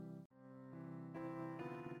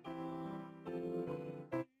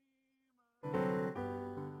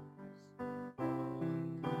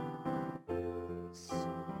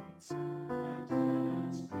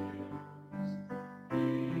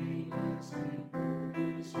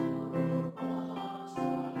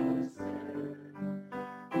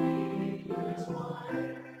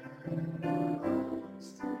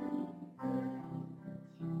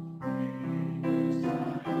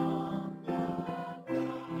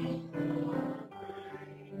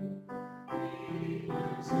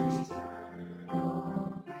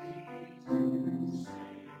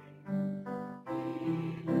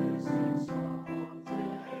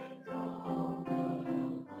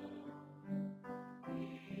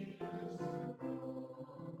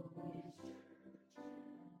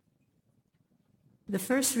The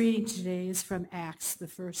first reading today is from Acts, the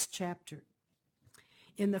first chapter.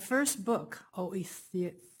 In the first book, O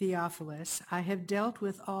Theophilus, I have dealt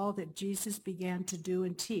with all that Jesus began to do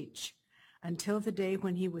and teach until the day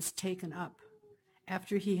when he was taken up,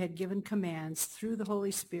 after he had given commands through the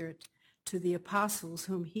Holy Spirit to the apostles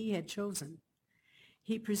whom he had chosen.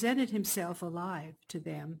 He presented himself alive to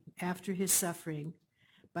them after his suffering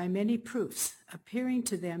by many proofs, appearing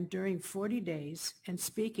to them during 40 days and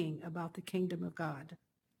speaking about the kingdom of God.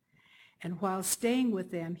 And while staying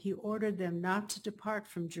with them, he ordered them not to depart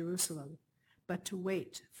from Jerusalem, but to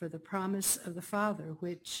wait for the promise of the Father,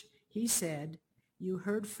 which, he said, you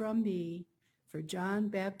heard from me, for John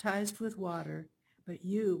baptized with water, but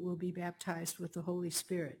you will be baptized with the Holy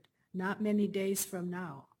Spirit, not many days from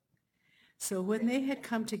now. So when they had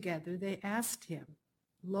come together, they asked him,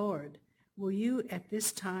 Lord, will you at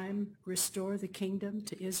this time restore the kingdom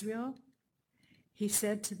to Israel? He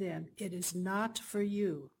said to them, it is not for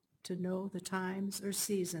you to know the times or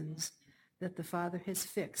seasons that the Father has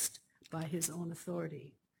fixed by his own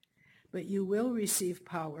authority. But you will receive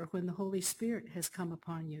power when the Holy Spirit has come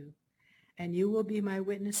upon you, and you will be my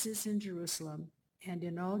witnesses in Jerusalem and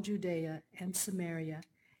in all Judea and Samaria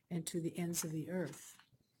and to the ends of the earth.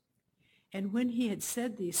 And when he had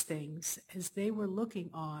said these things, as they were looking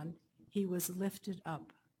on, he was lifted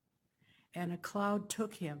up, and a cloud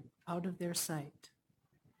took him out of their sight.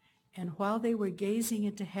 And while they were gazing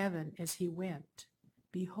into heaven as he went,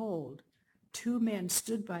 behold, 2 men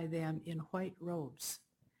stood by them in white robes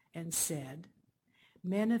and said,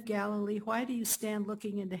 Men of Galilee, why do you stand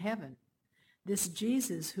looking into heaven? This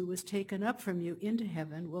Jesus who was taken up from you into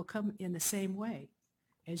heaven will come in the same way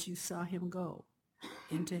as you saw him go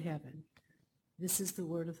into heaven. This is the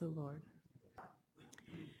word of the Lord.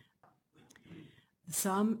 The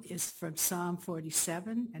psalm is from Psalm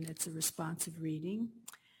 47, and it's a responsive reading.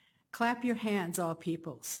 Clap your hands, all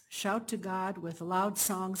peoples. Shout to God with loud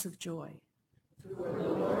songs of joy. For the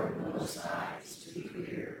Lord Most High is to be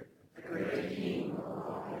feared, the great King of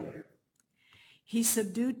all the earth. He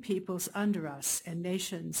subdued peoples under us and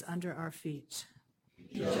nations under our feet.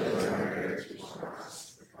 He judged our heritage for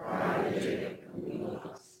us, the pride of Jacob whom we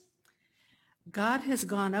lost. God has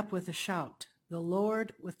gone up with a shout, the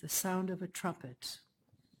Lord with the sound of a trumpet.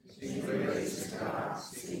 Sing praises to God,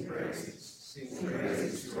 sing praises. Sing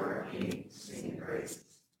praises to our King, sing praises.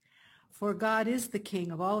 For God is the King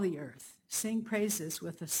of all the earth. Sing praises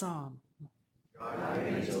with a psalm. God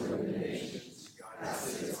reigns over the nations. God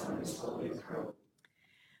sits on his holy throne.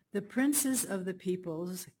 The princes of the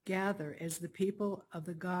peoples gather as the people of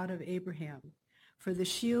the God of Abraham. For the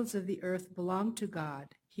shields of the earth belong to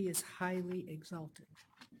God. He is highly exalted.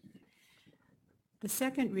 The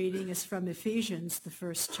second reading is from Ephesians, the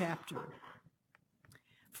first chapter.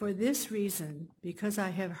 For this reason, because I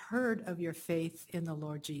have heard of your faith in the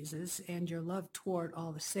Lord Jesus and your love toward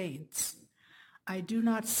all the saints, I do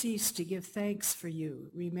not cease to give thanks for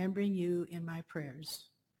you, remembering you in my prayers,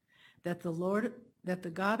 that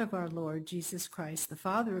the God of our Lord Jesus Christ, the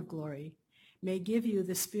Father of glory, may give you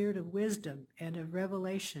the spirit of wisdom and of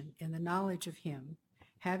revelation in the knowledge of him,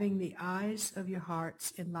 having the eyes of your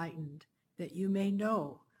hearts enlightened, that you may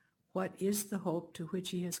know what is the hope to which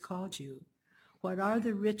he has called you, what are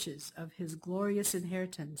the riches of his glorious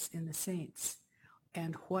inheritance in the saints,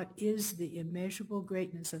 and what is the immeasurable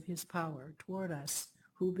greatness of his power toward us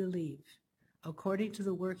who believe, according to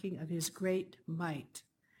the working of his great might,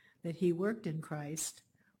 that he worked in Christ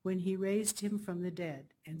when he raised him from the dead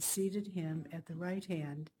and seated him at the right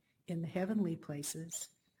hand in the heavenly places,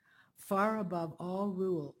 far above all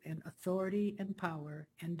rule and authority and power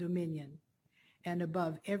and dominion, and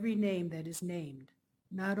above every name that is named,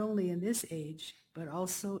 not only in this age, but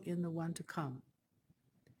also in the one to come.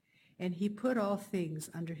 And he put all things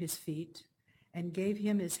under his feet and gave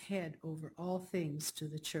him his head over all things to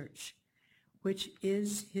the church, which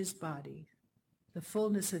is his body, the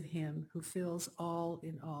fullness of him who fills all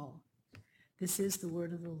in all. This is the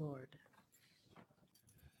word of the Lord.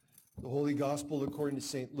 The Holy Gospel according to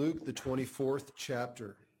St. Luke, the 24th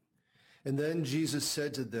chapter. And then Jesus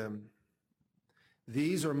said to them,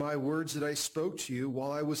 These are my words that I spoke to you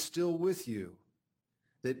while I was still with you,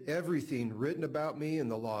 that everything written about me in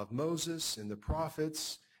the law of Moses and the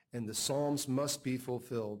prophets and the Psalms must be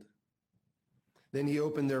fulfilled. Then he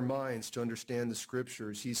opened their minds to understand the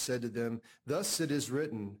scriptures. He said to them, Thus it is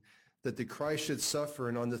written, that the Christ should suffer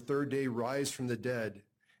and on the third day rise from the dead,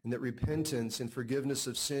 and that repentance and forgiveness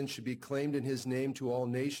of sins should be claimed in his name to all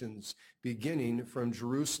nations, beginning from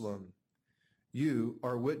Jerusalem. You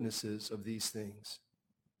are witnesses of these things.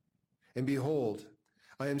 And behold,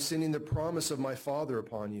 I am sending the promise of my Father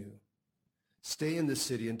upon you. Stay in the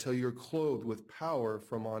city until you're clothed with power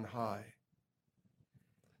from on high."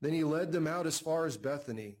 Then he led them out as far as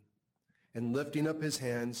Bethany, and lifting up his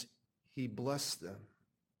hands, he blessed them.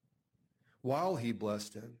 While he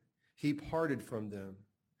blessed them, he parted from them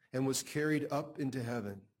and was carried up into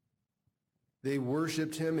heaven. They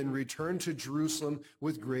worshiped him and returned to Jerusalem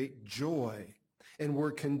with great joy and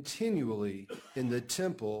were continually in the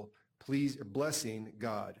temple blessing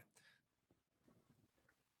God.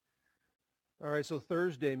 All right, so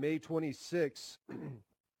Thursday, May 26th.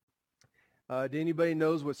 Do anybody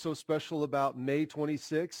knows what's so special about May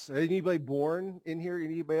 26th? Anybody born in here?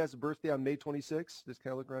 Anybody has a birthday on May 26th? Just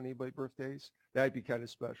kind of look around, anybody birthdays? That'd be kind of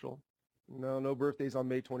special. No birthdays on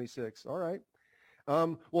May 26th. All right.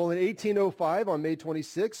 Well, in 1805, on May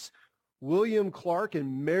 26th, William Clark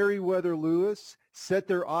and Meriwether Lewis set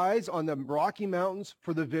their eyes on the Rocky Mountains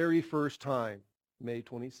for the very first time. May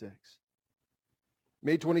 26th.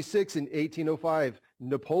 May 26th, in 1805,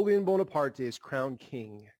 Napoleon Bonaparte is crowned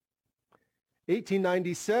king.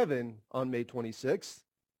 1897, on May 26th,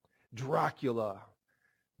 Dracula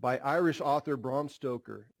by Irish author Bram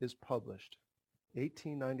Stoker is published.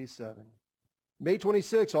 1897. May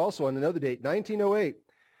 26th, also on another date, 1908,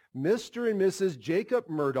 Mr. and Mrs. Jacob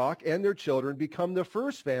Murdoch and their children become the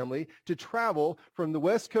first family to travel from the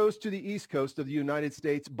West Coast to the East Coast of the United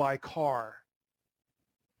States by car.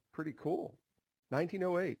 Pretty cool.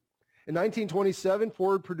 1908. In 1927,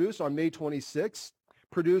 Ford produced on May 26th,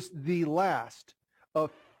 produced the last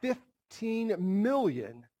of 15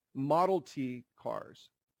 million Model T cars.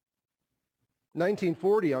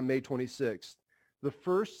 1940, on May 26th, the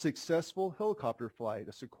first successful helicopter flight,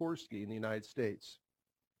 a Sikorsky, in the United States.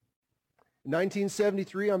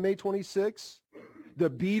 1973, on May 26th, the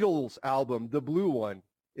Beatles album, the blue one,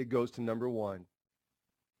 it goes to number 1.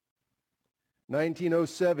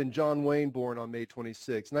 1907, John Wayne born on May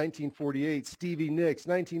 26. 1948, Stevie Nicks.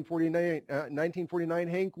 1949,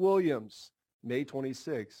 Hank Williams, May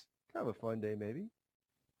 26. Kind of a fun day, maybe.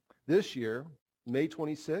 This year, May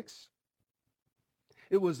 26,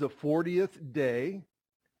 it was the 40th day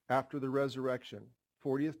after the resurrection,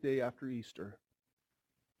 40th day after Easter.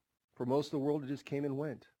 For most of the world, it just came and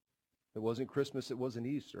went. It wasn't Christmas, it wasn't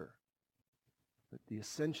Easter. But the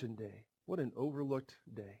Ascension Day, what an overlooked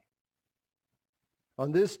day.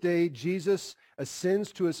 On this day, Jesus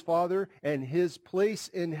ascends to his Father and his place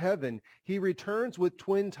in heaven. He returns with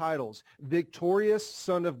twin titles, victorious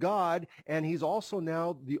Son of God, and he's also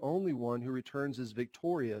now the only one who returns as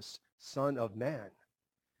victorious Son of Man.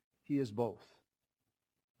 He is both.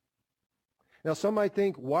 Now, some might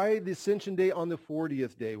think, why the Ascension Day on the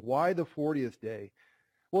 40th day? Why the 40th day?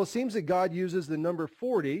 Well, it seems that God uses the number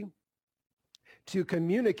 40 to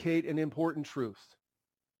communicate an important truth.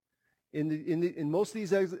 In most of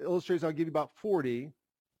these illustrations, I'll give you about 40.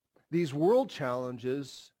 These world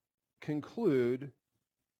challenges conclude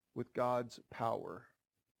with God's power.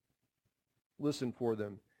 Listen for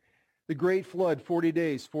them. The great flood, 40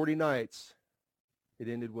 days, 40 nights. It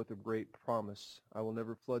ended with a great promise. I will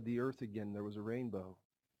never flood the earth again. There was a rainbow.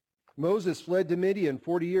 Moses fled to Midian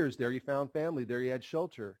 40 years. There he found family. There he had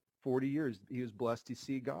shelter. 40 years. He was blessed to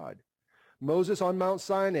see God. Moses on Mount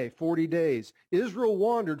Sinai, 40 days. Israel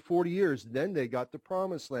wandered 40 years. Then they got the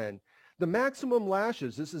promised land. The maximum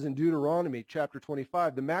lashes, this is in Deuteronomy chapter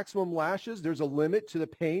 25. The maximum lashes, there's a limit to the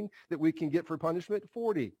pain that we can get for punishment,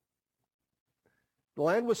 40. The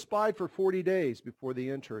land was spied for 40 days before they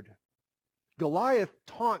entered. Goliath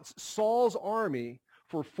taunts Saul's army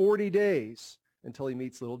for 40 days until he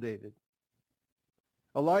meets little David.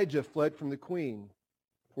 Elijah fled from the queen,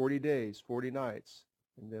 40 days, 40 nights.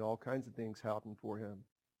 And then all kinds of things happened for him.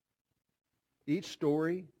 Each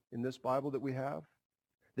story in this Bible that we have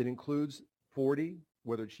that includes 40,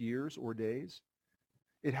 whether it's years or days,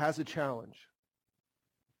 it has a challenge.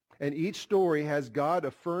 And each story has God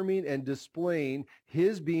affirming and displaying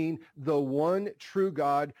his being the one true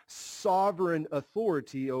God, sovereign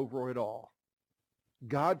authority over it all.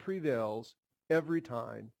 God prevails every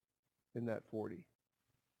time in that 40.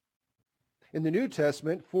 In the New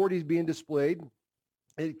Testament, 40 is being displayed.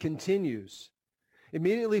 It continues.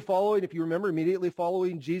 Immediately following, if you remember, immediately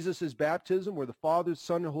following Jesus' baptism, where the Father,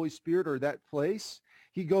 Son, and Holy Spirit are that place,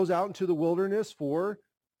 he goes out into the wilderness for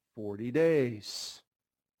 40 days.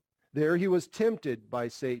 There he was tempted by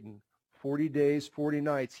Satan. 40 days, 40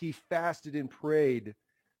 nights. He fasted and prayed.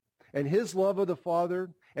 And his love of the Father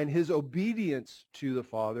and his obedience to the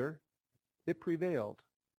Father, it prevailed.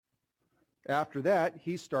 After that,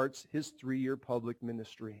 he starts his 3-year public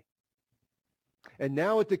ministry. And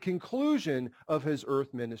now at the conclusion of his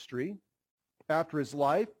earth ministry, after his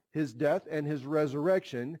life, his death and his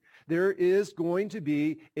resurrection, there is going to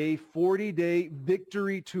be a 40-day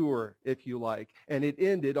victory tour, if you like. And it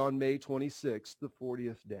ended on May 26th, the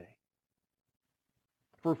 40th day.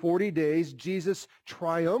 For 40 days, Jesus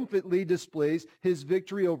triumphantly displays his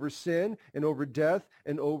victory over sin and over death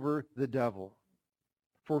and over the devil.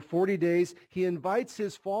 For 40 days, he invites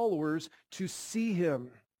his followers to see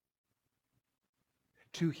him,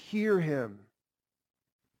 to hear him,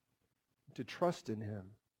 to trust in him.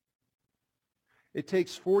 It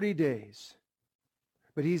takes 40 days,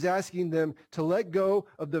 but he's asking them to let go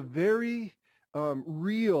of the very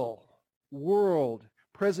real world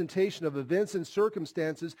presentation of events and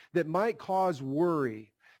circumstances that might cause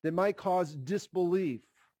worry, that might cause disbelief,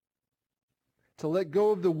 to let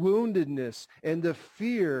go of the woundedness and the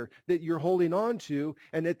fear that you're holding on to,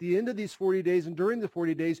 and at the end of these 40 days and during the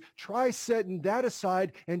 40 days, try setting that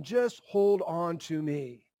aside and just hold on to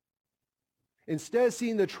me. Instead of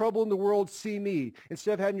seeing the trouble in the world, see me.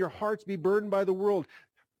 Instead of having your hearts be burdened by the world,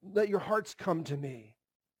 let your hearts come to me.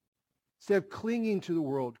 Instead of clinging to the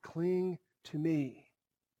world, cling to me.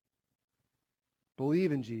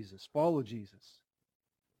 Believe in Jesus. Follow Jesus.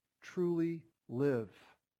 Truly live.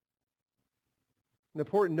 An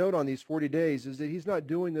important note on these 40 days is that he's not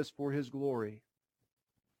doing this for his glory.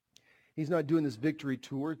 He's not doing this victory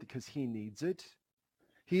tour because he needs it.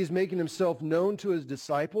 He's making himself known to his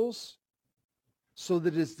disciples so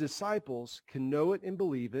that his disciples can know it and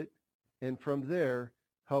believe it, and from there,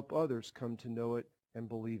 help others come to know it and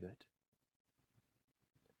believe it.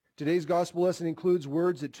 Today's gospel lesson includes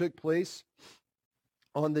words that took place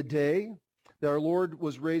on the day that our Lord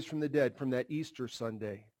was raised from the dead, from that Easter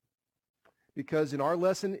Sunday. Because in our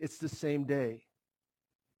lesson, it's the same day.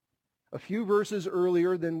 A few verses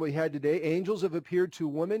earlier than we had today, angels have appeared to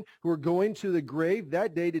women who are going to the grave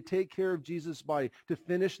that day to take care of Jesus' body, to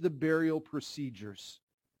finish the burial procedures.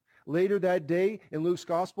 Later that day, in Luke's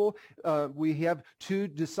gospel, we have two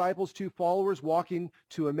disciples, two followers walking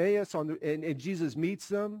to Emmaus, and Jesus meets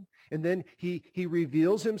them. And then he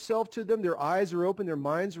reveals himself to them. Their eyes are open, their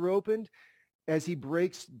minds are opened as he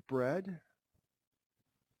breaks bread.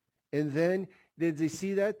 And then did they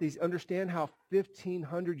see that? They understand how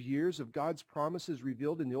 1,500 years of God's promises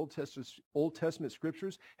revealed in the Old Testament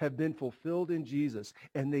scriptures have been fulfilled in Jesus.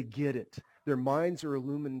 And they get it. Their minds are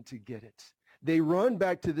illuminated to get it. They run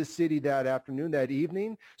back to the city that afternoon, that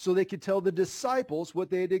evening, so they could tell the disciples what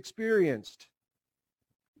they had experienced.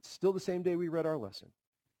 It's still the same day we read our lesson.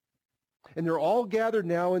 And they're all gathered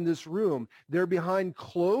now in this room. They're behind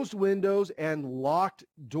closed windows and locked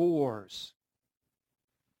doors.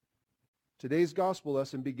 Today's gospel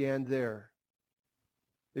lesson began there.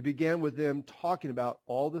 It began with them talking about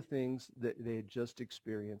all the things that they had just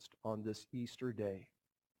experienced on this Easter day,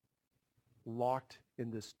 locked in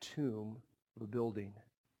this tomb of a building.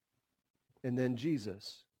 And then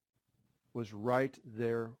Jesus was right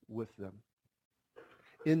there with them.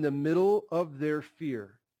 In the middle of their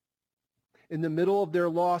fear, in the middle of their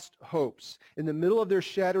lost hopes, in the middle of their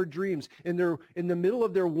shattered dreams, in the middle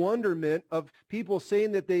of their wonderment of people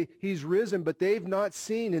saying that he's risen, but they've not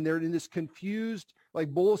seen, and they're in this confused,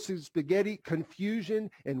 like bowl of spaghetti,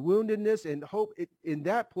 confusion and woundedness and hope. In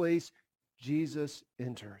that place, Jesus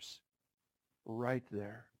enters right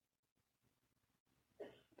there.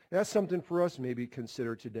 That's something for us maybe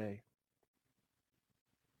consider today.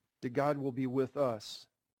 That God will be with us.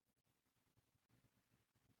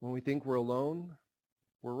 When we think we're alone,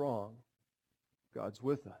 we're wrong. God's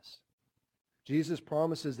with us. Jesus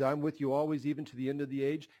promises that I'm with you always, even to the end of the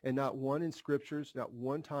age, and not one in scriptures, not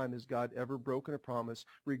one time has God ever broken a promise,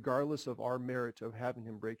 regardless of our merit of having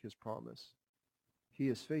him break his promise. He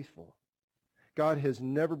is faithful. God has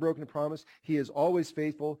never broken a promise. He is always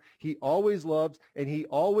faithful. He always loves, and he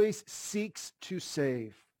always seeks to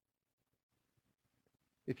save.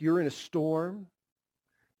 If you're in a storm,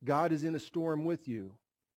 God is in a storm with you.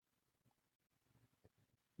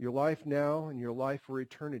 Your life now and your life for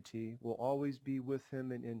eternity will always be with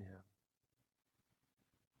him and in him.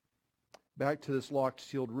 Back to this locked,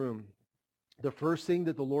 sealed room. The first thing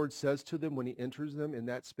that the Lord says to them when he enters them in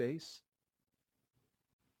that space,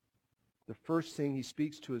 the first thing he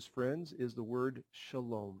speaks to his friends is the word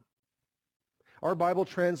shalom. Our Bible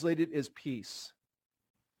translated as peace.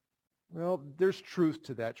 Well, there's truth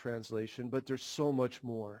to that translation, but there's so much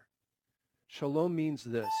more. Shalom means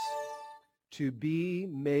this: to be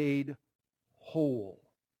made whole,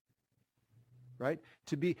 right?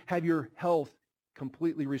 Have your health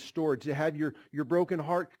completely restored, to have your broken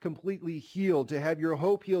heart completely healed, to have your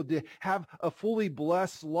hope healed, to have a fully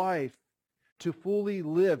blessed life, to fully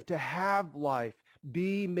live, to have life,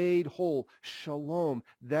 Be made whole. Shalom.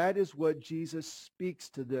 That is what Jesus speaks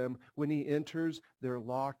to them when he enters their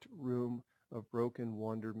locked room of broken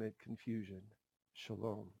wonderment, confusion.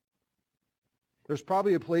 Shalom. There's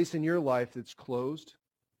probably a place in your life that's closed.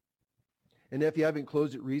 And if you haven't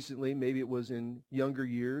closed it recently, maybe it was in younger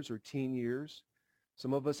years or teen years.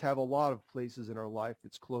 Some of us have a lot of places in our life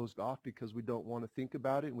that's closed off because we don't want to think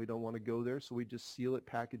about it and we don't want to go there, so we just seal it,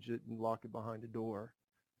 package it, and lock it behind a door.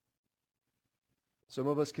 Some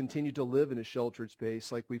of us continue to live in a sheltered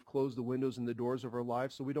space, like we've closed the windows and the doors of our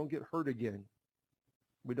lives so we don't get hurt again.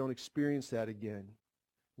 We don't experience that again.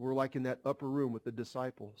 We're like in that upper room with the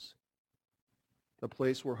disciples. A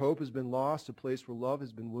place where hope has been lost, a place where love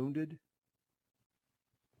has been wounded.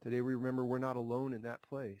 Today we remember we're not alone in that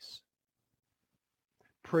place.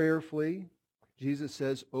 Prayerfully, Jesus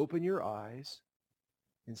says, open your eyes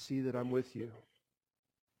and see that I'm with you.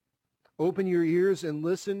 Open your ears and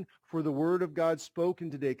listen for the word of God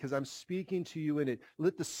spoken today, because I'm speaking to you in it.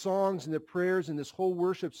 Let the songs and the prayers and this whole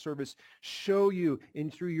worship service show you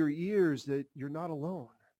in through your ears that you're not alone.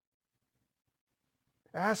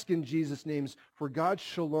 Ask in Jesus' names for God's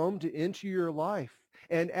shalom to enter your life.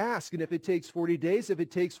 And ask, and if it takes 40 days, if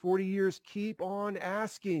it takes 40 years, keep on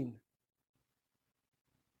asking.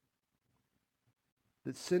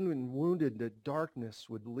 That sin and wounded, that darkness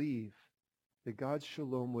would leave, that God's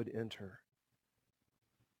shalom would enter.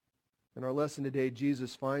 In our lesson today,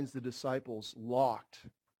 Jesus finds the disciples locked,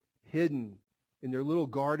 hidden in their little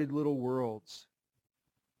guarded little worlds.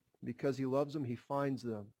 Because he loves them, he finds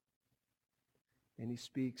them. And he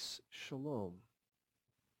speaks shalom.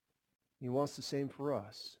 He wants the same for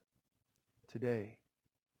us today.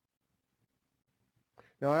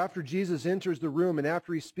 Now, after Jesus enters the room and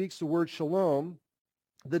after he speaks the word shalom,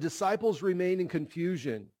 the disciples remain in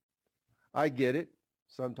confusion. I get it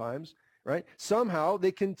sometimes, right? Somehow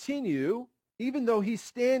they continue, even though he's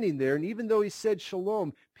standing there and even though he said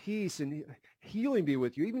shalom, peace and healing be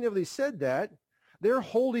with you, even though they said that, they're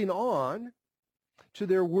holding on to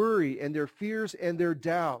their worry and their fears and their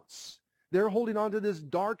doubts. They're holding on to this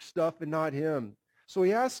dark stuff and not him. So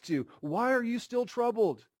he asks you, why are you still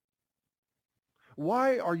troubled?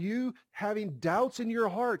 Why are you having doubts in your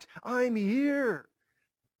heart? I'm here.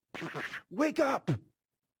 Wake up,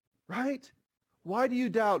 right? Why do you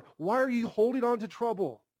doubt? Why are you holding on to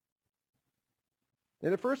trouble?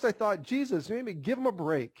 And at first I thought, Jesus, maybe give them a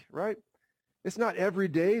break, right? It's not every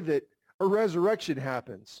day that a resurrection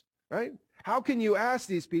happens, right? How can you ask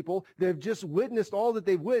these people that have just witnessed all that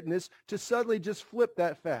they've witnessed to suddenly just flip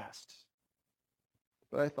that fast?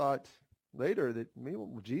 But I thought later that maybe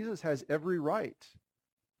Jesus has every right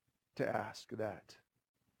to ask that.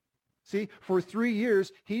 See, for 3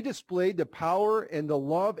 years, he displayed the power and the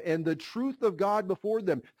love and the truth of God before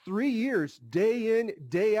them. 3 years, day in,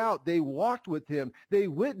 day out, they walked with him. They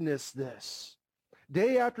witnessed this.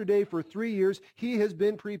 Day after day for 3 years, he has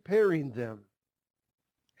been preparing them.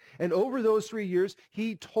 And over those 3 years,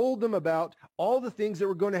 he told them about all the things that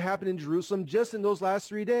were going to happen in Jerusalem just in those last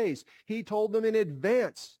 3 days. He told them in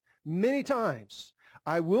advance many times,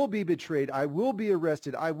 I will be betrayed. I will be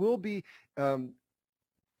arrested. I will be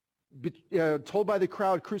told by the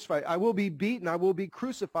crowd, crucified. I will be beaten. I will be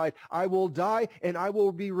crucified. I will die, and I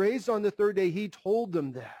will be raised on the third day. He told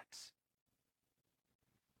them that.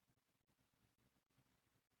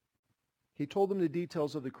 He told them the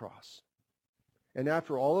details of the cross. And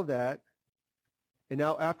after all of that, and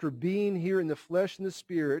now after being here in the flesh and the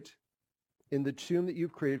spirit, in the tomb that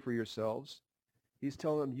you've created for yourselves, he's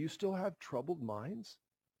telling them, you still have troubled minds?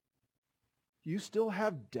 You still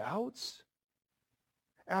have doubts?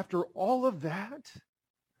 After all of that,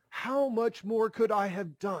 how much more could I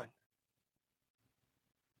have done?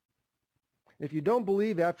 If you don't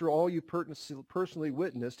believe after all you personally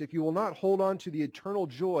witnessed, if you will not hold on to the eternal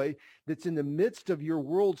joy that's in the midst of your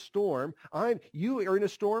world storm, you are in a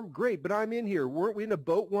storm, great, but I'm in here. Weren't we in a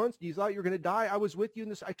boat once? You thought you were going to die? I was with you in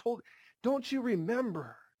this. Don't you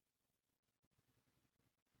remember?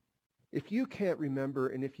 If you can't remember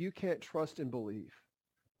and if you can't trust and believe,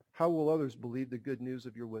 how will others believe the good news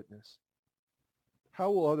of your witness?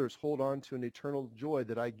 How will others hold on to an eternal joy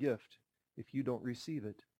that I gift if you don't receive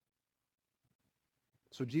it?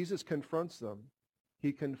 So Jesus confronts them.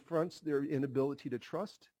 He confronts their inability to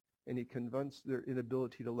trust, and he confronts their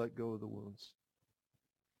inability to let go of the wounds.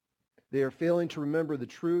 They are failing to remember the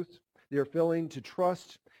truth. They are failing to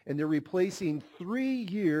trust, and they're replacing 3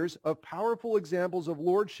 years of powerful examples of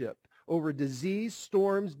lordship over disease,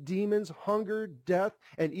 storms, demons, hunger, death,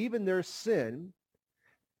 and even their sin.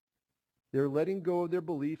 They're letting go of their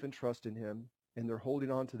belief and trust in him, and they're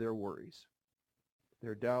holding on to their worries,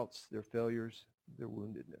 their doubts, their failures, their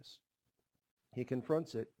woundedness. He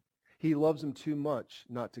confronts it. He loves them too much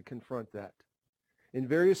not to confront that. In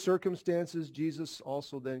various circumstances, Jesus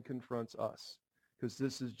also then confronts us, because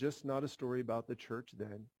this is just not a story about the church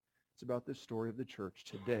then. It's about the story of the church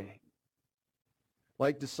today.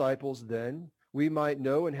 Like disciples then, we might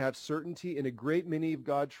know and have certainty in a great many of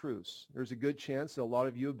God's truths. There's a good chance that a lot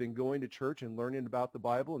of you have been going to church and learning about the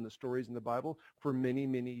Bible and the stories in the Bible for many,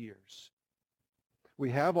 many years. We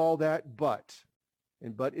have all that,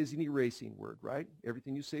 and but is an erasing word, right?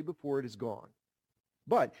 Everything you say before it is gone.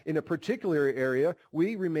 But in a particular area,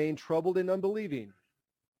 we remain troubled and unbelieving.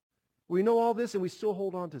 We know all this and we still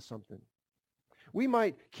hold on to something. We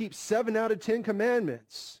might keep 7 out of 10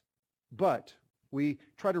 commandments, but we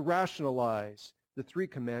try to rationalize the 3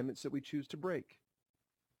 commandments that we choose to break.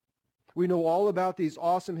 We know all about these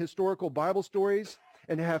awesome historical Bible stories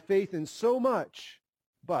and have faith in so much,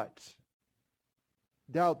 but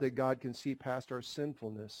doubt that God can see past our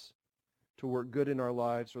sinfulness to work good in our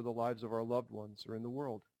lives or the lives of our loved ones or in the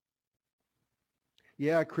world.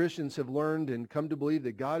 Yeah, Christians have learned and come to believe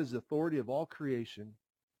that God is the authority of all creation,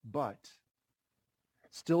 but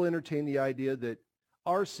still entertain the idea that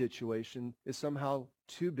our situation is somehow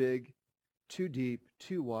too big, too deep,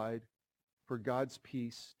 too wide for God's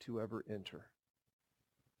peace to ever enter.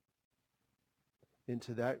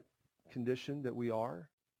 Into that condition that we are,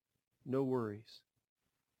 no worries.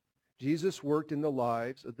 Jesus worked in the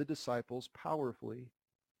lives of the disciples powerfully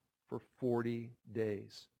for 40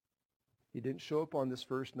 days. He didn't show up on this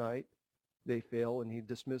first night. They fail and he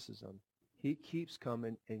dismisses them. He keeps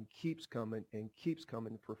coming and keeps coming and keeps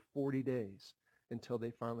coming for 40 days until they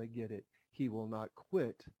finally get it. He will not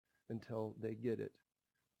quit until they get it.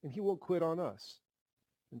 And he won't quit on us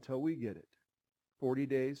until we get it. 40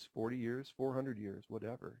 days, 40 years, 400 years,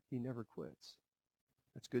 whatever. He never quits.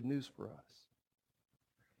 That's good news for us.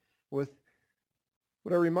 What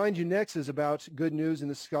I remind you next is about good news in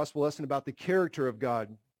this gospel lesson about the character of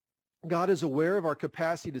God. God is aware of our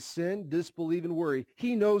capacity to sin, disbelieve, and worry.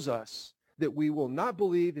 He knows us, that we will not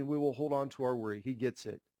believe and we will hold on to our worry. He gets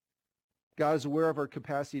it. God is aware of our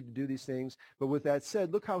capacity to do these things. But with that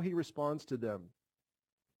said, look how he responds to them.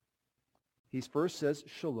 He first says,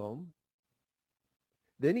 shalom.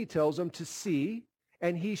 Then he tells them to see,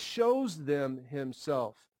 and he shows them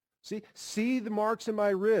himself. See the marks in my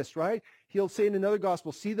wrist, right? He'll say in another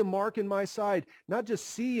gospel, see the mark in my side. Not just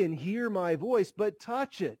see and hear my voice, but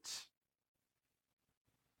touch it.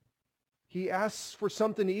 He asks for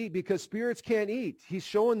something to eat because spirits can't eat. He's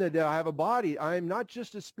showing that I have a body. I am not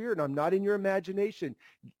just a spirit. I'm not in your imagination.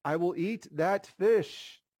 I will eat that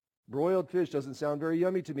fish. Broiled fish doesn't sound very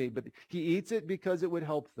yummy to me, but he eats it because it would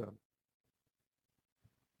help them.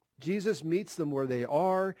 Jesus meets them where they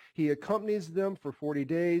are. He accompanies them for 40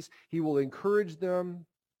 days. He will encourage them.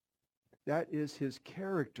 That is his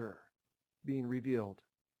character being revealed.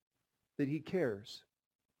 That he cares.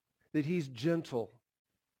 That he's gentle.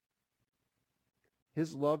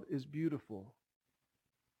 His love is beautiful.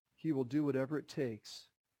 He will do whatever it takes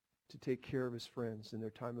to take care of his friends in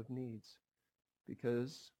their time of needs.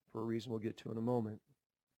 Because, for a reason we'll get to in a moment.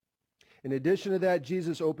 In addition to that,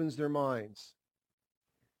 Jesus opens their minds.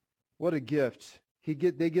 What a gift. They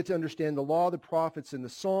get to understand the law, the prophets, and the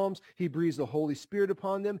Psalms. He breathes the Holy Spirit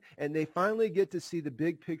upon them, and they finally get to see the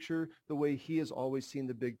big picture the way he has always seen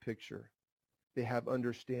the big picture. They have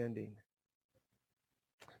understanding.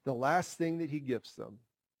 The last thing that he gives them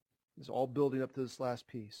is all building up to this last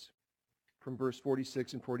piece from verse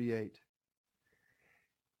 46 and 48.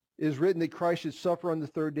 It is written that Christ should suffer on the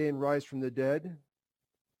third day and rise from the dead,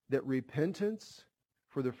 that repentance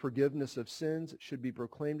for the forgiveness of sins should be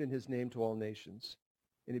proclaimed in his name to all nations.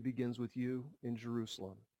 And it begins with you in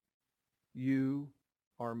Jerusalem. You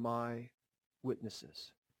are my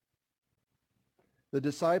witnesses. The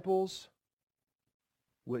disciples,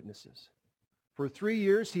 witnesses. For 3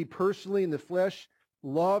 years, he personally in the flesh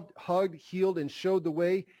loved, hugged, healed, and showed the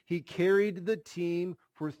way. He carried the team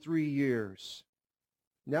for 3 years.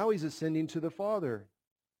 Now he's ascending to the Father.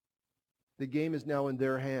 The game is now in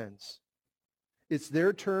their hands. It's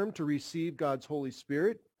their turn to receive God's Holy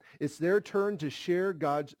Spirit. It's their turn to share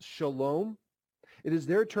God's shalom. It is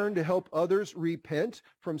their turn to help others repent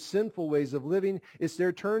from sinful ways of living. It's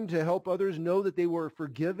their turn to help others know that they were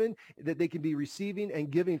forgiven, that they can be receiving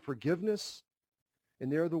and giving forgiveness.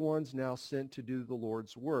 And they're the ones now sent to do the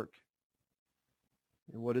Lord's work.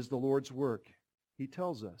 And what is the Lord's work? He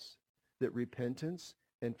tells us that repentance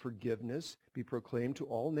and forgiveness be proclaimed to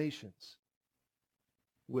all nations.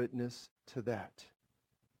 Witness to that.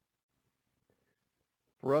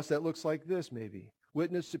 For us, that looks like this, maybe.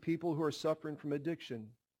 Witness to people who are suffering from addiction.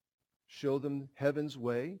 Show them heaven's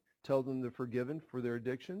way. Tell them they're forgiven for their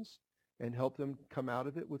addictions. and help them come out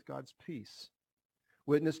of it with God's peace.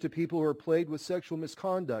 Witness to people who are plagued with sexual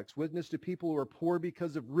misconduct. Witness to people who are poor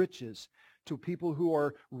because of riches. To people who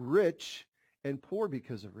are rich and poor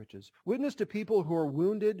because of riches. Witness to people who are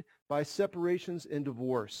wounded by separations and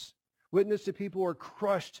divorce. Witness to people who are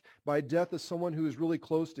crushed by death of someone who is really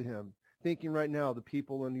close to him. Thinking right now, the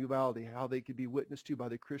people in Uvalde, how they could be witnessed to by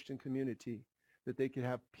the Christian community, that they could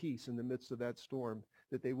have peace in the midst of that storm,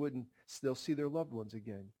 that they'll see their loved ones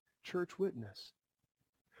again. Church witness.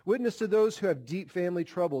 Witness to those who have deep family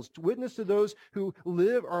troubles. Witness to those who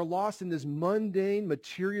are lost in this mundane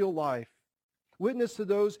material life. Witness to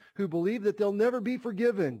those who believe that they'll never be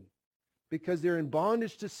forgiven because they're in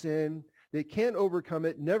bondage to sin. They can't overcome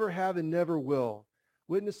it, never have and never will.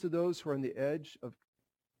 Witness to those who are on the edge of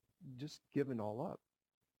just giving all up.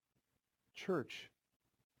 Church,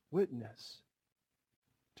 witness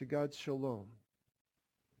to God's shalom.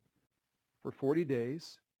 For 40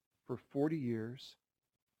 days, for 40 years,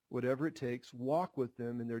 whatever it takes, walk with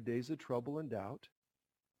them in their days of trouble and doubt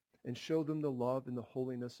and show them the love and the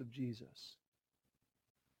holiness of Jesus.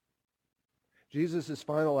 Jesus'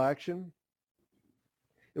 final action,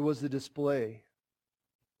 it was the display.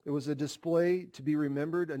 It was a display to be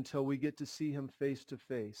remembered until we get to see him face to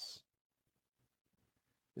face.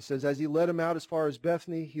 It says, as he led him out as far as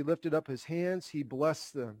Bethany, he lifted up his hands, he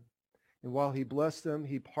blessed them. And while he blessed them,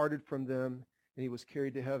 he parted from them, and he was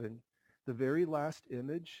carried to heaven. The very last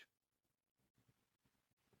image,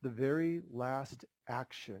 the very last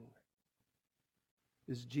action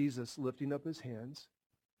is Jesus lifting up his hands,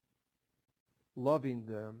 loving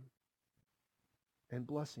them, and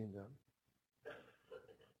blessing them.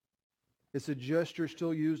 It's a gesture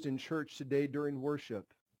still used in church today during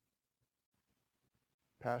worship.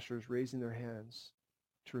 Pastors raising their hands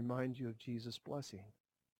to remind you of Jesus' blessing.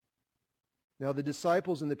 Now the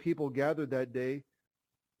disciples and the people gathered that day,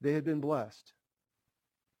 they had been blessed.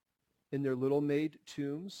 In their little made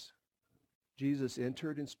tombs, Jesus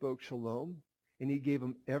entered and spoke shalom, and he gave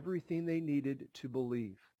them everything they needed to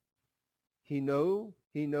believe. He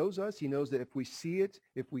knows us. He knows that if we see it,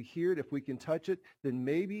 if we hear it, if we can touch it, then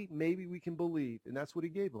maybe we can believe. And that's what he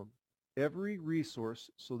gave them. Every resource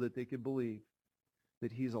so that they could believe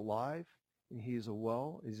that he's alive and he is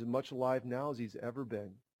he's as much alive now as he's ever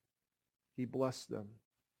been. He blessed them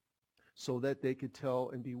so that they could tell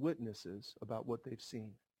and be witnesses about what they've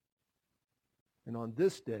seen. And on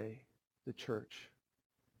this day, the church,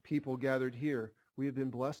 people gathered here, we have been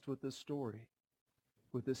blessed with this story,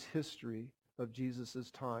 with this history of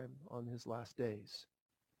Jesus' time on his last days.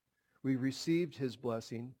 We received his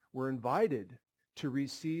blessing. We're invited to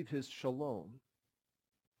receive his shalom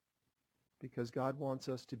because God wants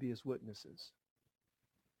us to be his witnesses.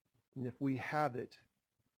 And if we have it,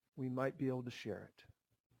 we might be able to share it.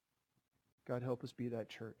 God help us be that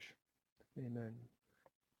church. Amen.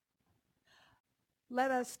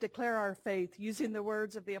 Let us declare our faith using the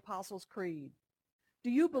words of the Apostles' Creed. Do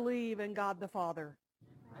you believe in God the Father?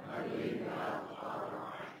 I believe in God the Father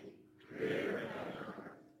Almighty, creator of heaven and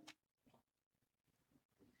earth.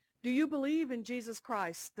 Do you believe in Jesus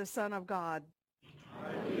Christ, the Son of God?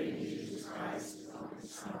 I believe in Jesus Christ, the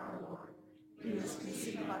Son of our Lord. He was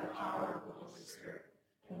conceived by the power of the Holy Spirit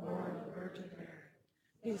and born of the Virgin Mary.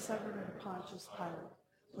 He suffered under Pontius Pilate,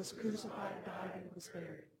 was crucified, died, and was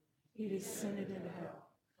buried. He descended into hell.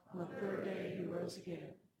 On the third day he rose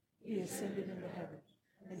again. He ascended into heaven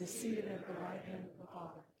and is seated at the right hand of the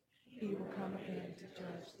Father. He will come again to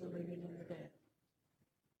judge the living and the dead.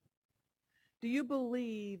 Do you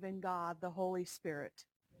believe in God, the Holy Spirit?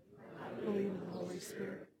 I believe in the Holy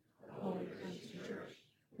Spirit, the Holy Christian Church,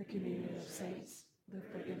 the communion of saints, the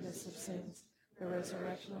forgiveness of sins, the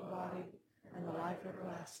resurrection of the body, and the life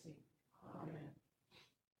everlasting. Amen.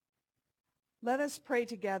 Let us pray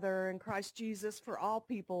together in Christ Jesus for all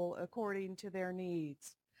people according to their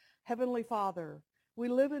needs. Heavenly Father, we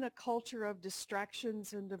live in a culture of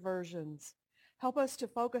distractions and diversions. Help us to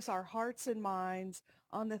focus our hearts and minds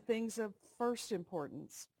on the things of first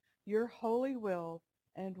importance, your holy will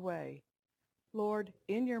and way. Lord,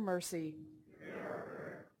 in your mercy.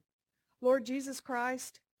 Lord Jesus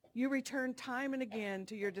Christ, you return time and again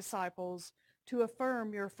to your disciples to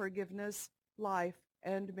affirm your forgiveness, life,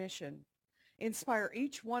 and mission. Inspire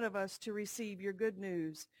each one of us to receive your good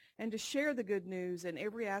news and to share the good news in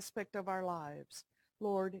every aspect of our lives.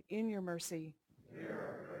 Lord, in your mercy.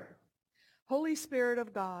 Holy Spirit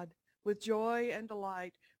of God, with joy and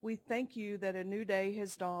delight, we thank you that a new day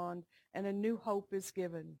has dawned and a new hope is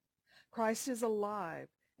given. Christ is alive,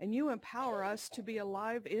 and you empower us to be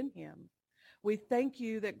alive in him. We thank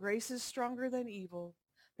you that grace is stronger than evil,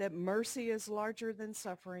 that mercy is larger than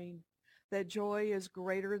suffering, that joy is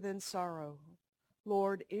greater than sorrow.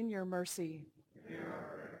 Lord, in your mercy.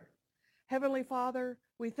 Heavenly Father,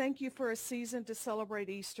 we thank you for a season to celebrate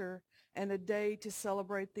Easter and a day to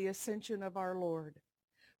celebrate the ascension of our Lord.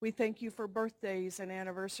 We thank you for birthdays and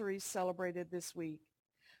anniversaries celebrated this week.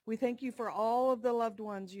 We thank you for all of the loved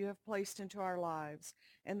ones you have placed into our lives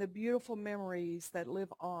and the beautiful memories that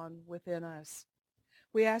live on within us.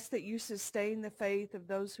 We ask that you sustain the faith of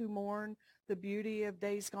those who mourn the beauty of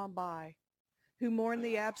days gone by, who mourn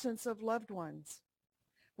the absence of loved ones.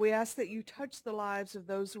 We ask that you touch the lives of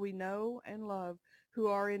those we know and love who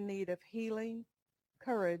are in need of healing,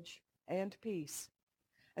 courage, and peace,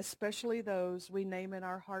 especially those we name in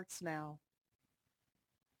our hearts now.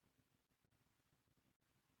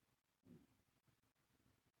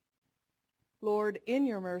 Lord, in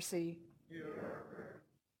your mercy.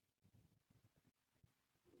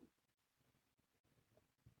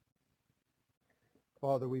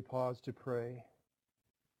 Father, we pause to pray.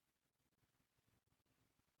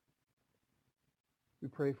 We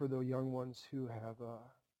pray for the young ones who have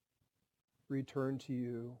returned to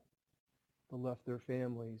you, but left their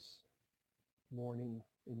families mourning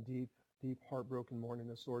in deep, deep heartbroken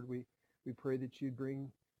mourningness. Lord, we pray that you'd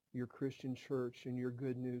bring your Christian church and your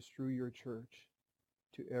good news through your church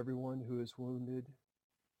to everyone who is wounded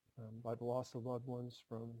by the loss of loved ones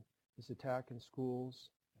from this attack in schools,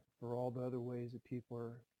 or all the other ways that people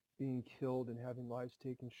are being killed and having lives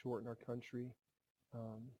taken short in our country,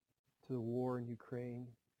 to the war in Ukraine,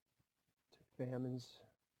 to famines.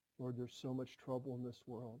 Lord, there's so much trouble in this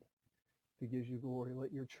world. If it gives you glory,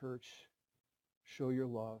 let your church show your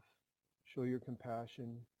love, show your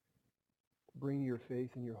compassion, bring your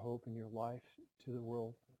faith and your hope and your life to the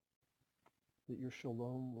world, that your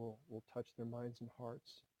shalom will touch their minds and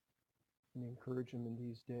hearts and encourage them in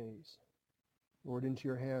these days. Lord, into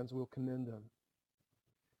your hands we'll commend them.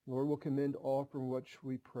 Lord, we'll commend all for which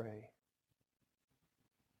we pray.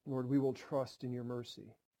 Lord, we will trust in your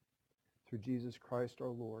mercy. Through Jesus Christ our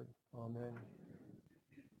Lord. Amen.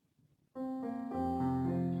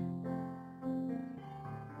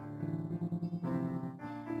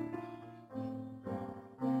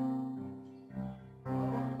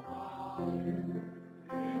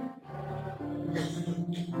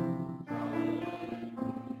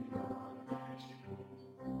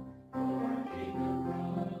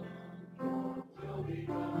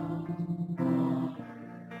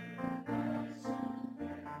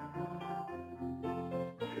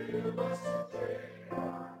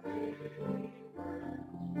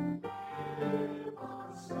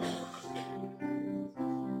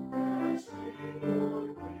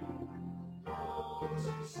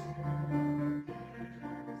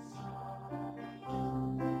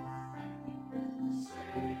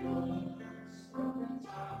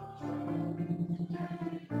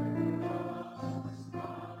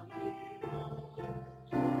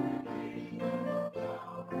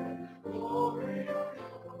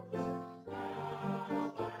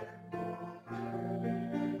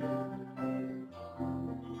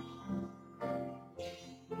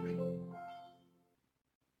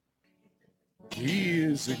 He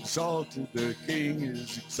is exalted, the King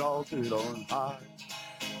is exalted on high.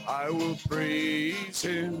 I will praise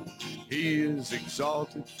him. He is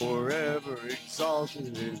exalted, forever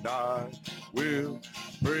exalted, and I will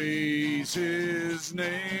praise his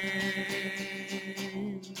name.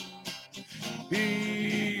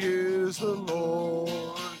 He is the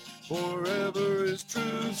Lord, forever his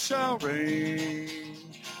truth shall reign.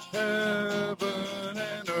 Heaven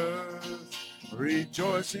and earth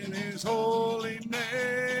rejoice in his holy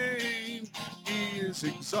name. He is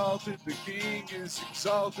exalted, the King is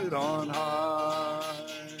exalted on high.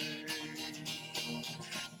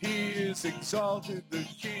 He is exalted, the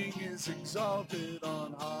King is exalted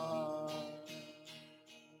on high.